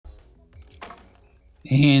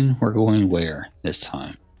And we're going where this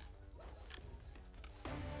time?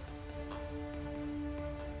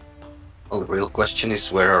 Well, the real question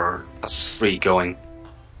is where are us three going?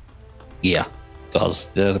 Yeah, because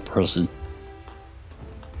the other person.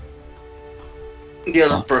 The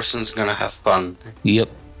other person's gonna have fun. Yep.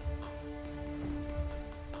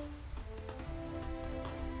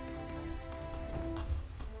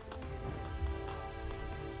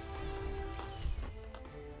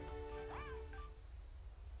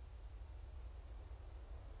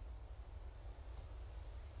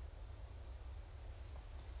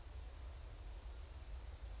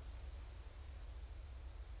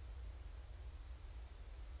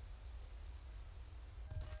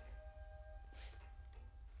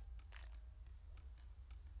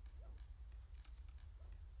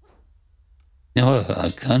 You know, a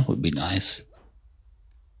gun would be nice.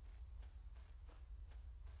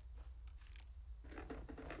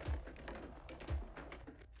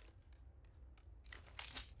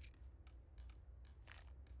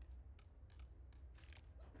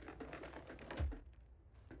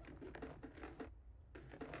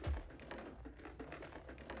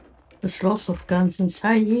 There's lots of guns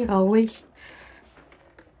inside here, always.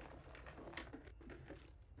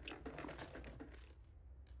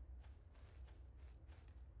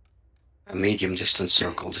 A medium distance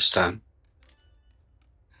circle this time.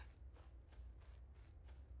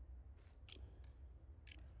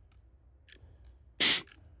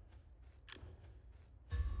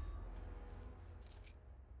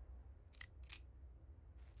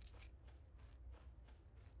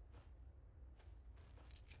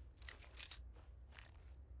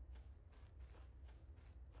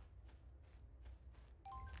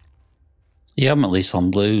 Yeah, I'm at least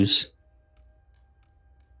on blues.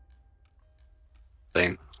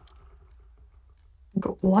 Same.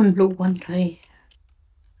 Got one blue, one grey.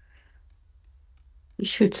 We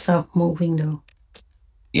should stop moving though.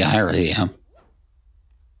 Yeah, I already am.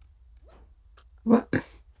 What?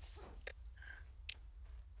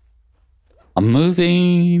 I'm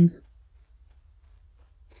moving.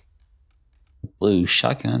 Blue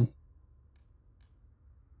shotgun.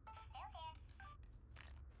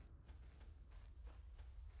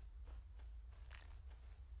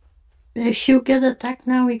 If you get attacked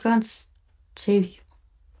now, we can't save you.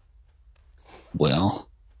 Well,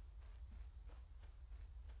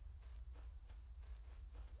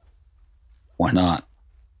 why not?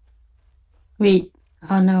 Wait.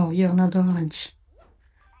 Oh no, you're not orange.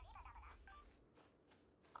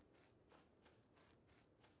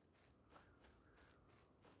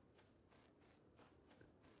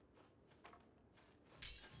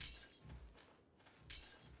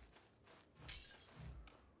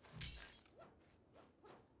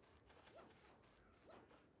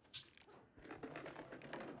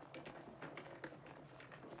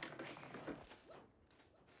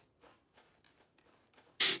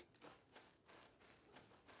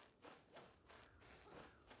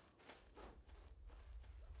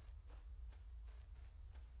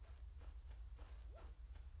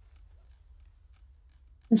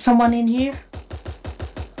 Is someone in here?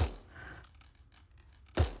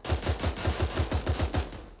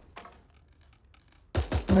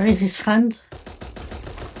 Where is his friend?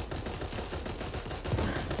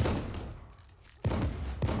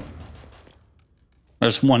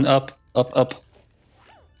 There's one up, up, up.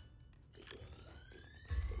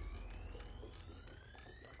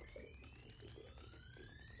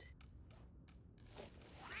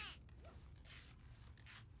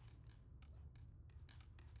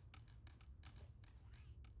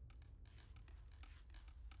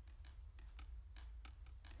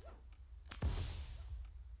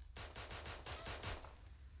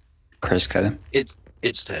 Chris got him.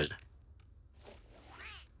 It's dead.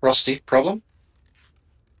 Rusty, problem?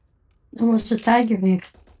 There was a tiger here.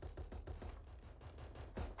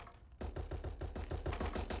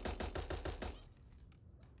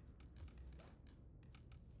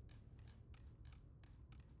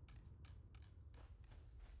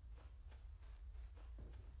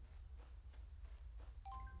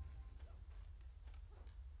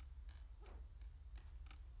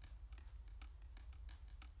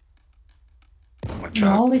 Watch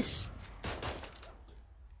out. Always.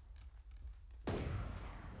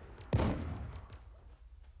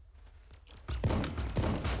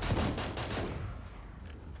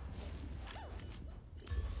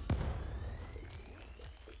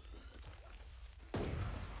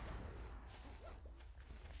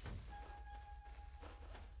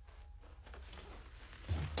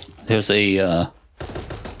 There's a,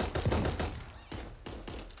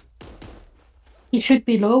 He should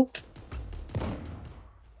be low.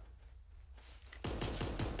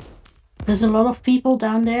 There's a lot of people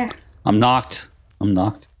down there. I'm knocked. I'm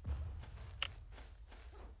knocked.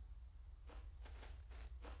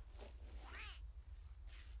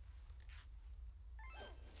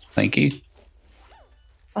 Thank you.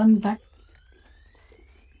 Run back.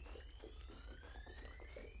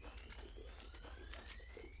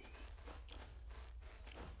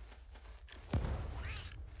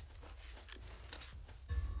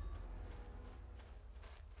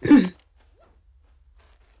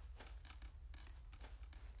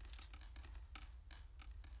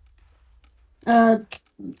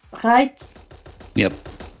 Right. Yep.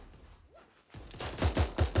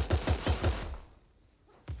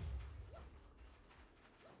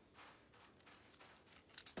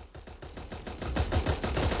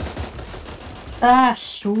 Ah,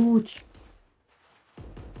 shoot.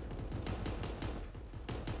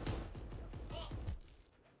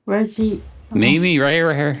 Where's he? Oh. Maybe right here,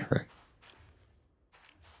 right here. Right.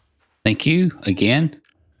 Thank you again.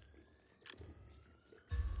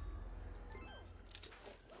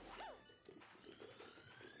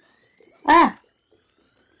 Ah!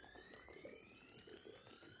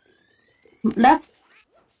 Left.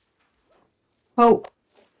 Oh.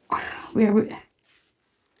 Where we?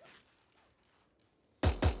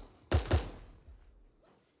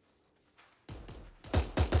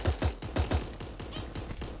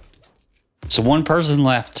 So one person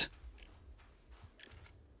left.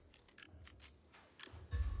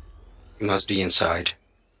 You must be inside.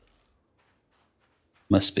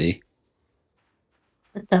 Must be.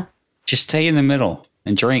 What the? Just stay in the middle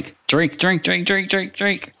and drink. Drink, drink, drink, drink, drink,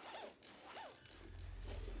 drink.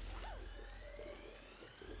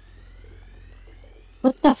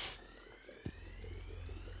 What the f?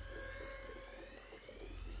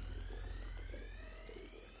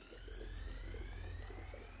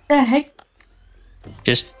 The heck?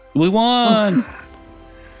 Just, we won!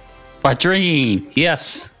 By drinking,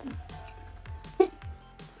 yes. I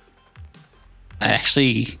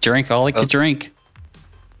actually drank all I could drink.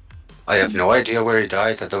 I have no idea where he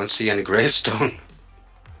died. I don't see any gravestone.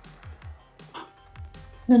 I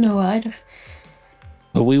don't know either.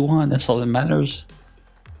 But we won, that's all that matters.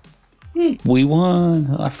 We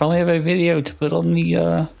won. I finally have a video to put on the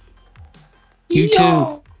YouTube.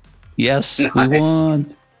 Yo! Yes, Nice. we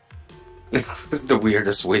won. It's the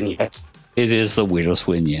weirdest win yet. It is the weirdest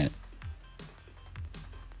win yet.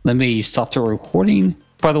 Let me stop the recording.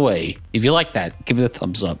 By the way, if you like that, give it a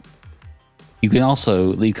thumbs up. You can also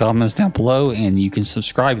leave comments down below, and you can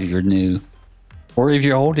subscribe if you're new. Or if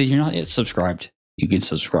you're old and you're not yet subscribed, you can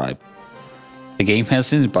subscribe. The game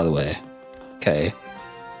has ended, by the way. Okay.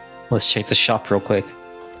 Let's check the shop real quick.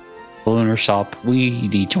 The lunar shop. We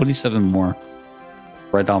need 27 more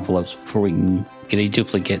red envelopes before we can get a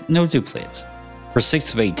duplicate. No duplicates. For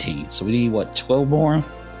 6 of 18. So we need, what, 12 more?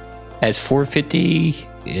 At 450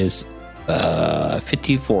 is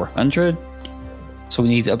 5,400. So we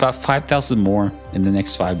need about 5,000 more in the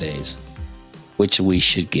next 5 days, which we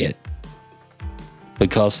should get.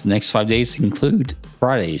 Because the next 5 days include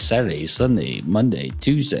Friday, Saturday, Sunday, Monday,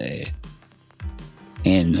 Tuesday,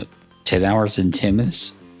 and 10 hours and 10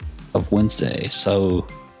 minutes of Wednesday. So,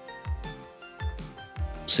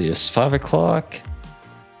 let's see, it's 5 o'clock.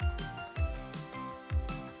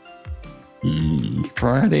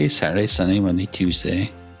 Friday, Saturday, Sunday, Monday,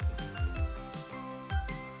 Tuesday.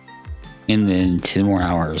 And then 10 more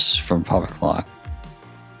hours from 5 o'clock.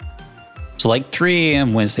 So like 3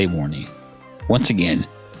 a.m. Wednesday morning. Once again,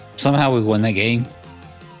 somehow we won that game.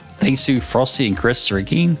 Thanks to Frosty and Chris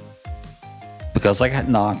drinking. Because I got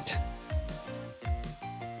knocked.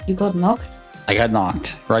 You got knocked? I got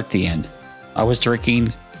knocked right at the end. I was drinking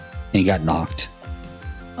and he got knocked.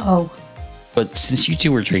 Oh. But since you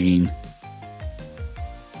two were drinking,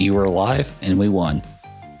 you were alive and we won.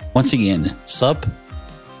 Once again, sub,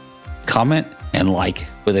 comment, and like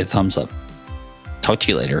with a thumbs up. Talk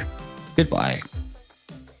to you later. Goodbye.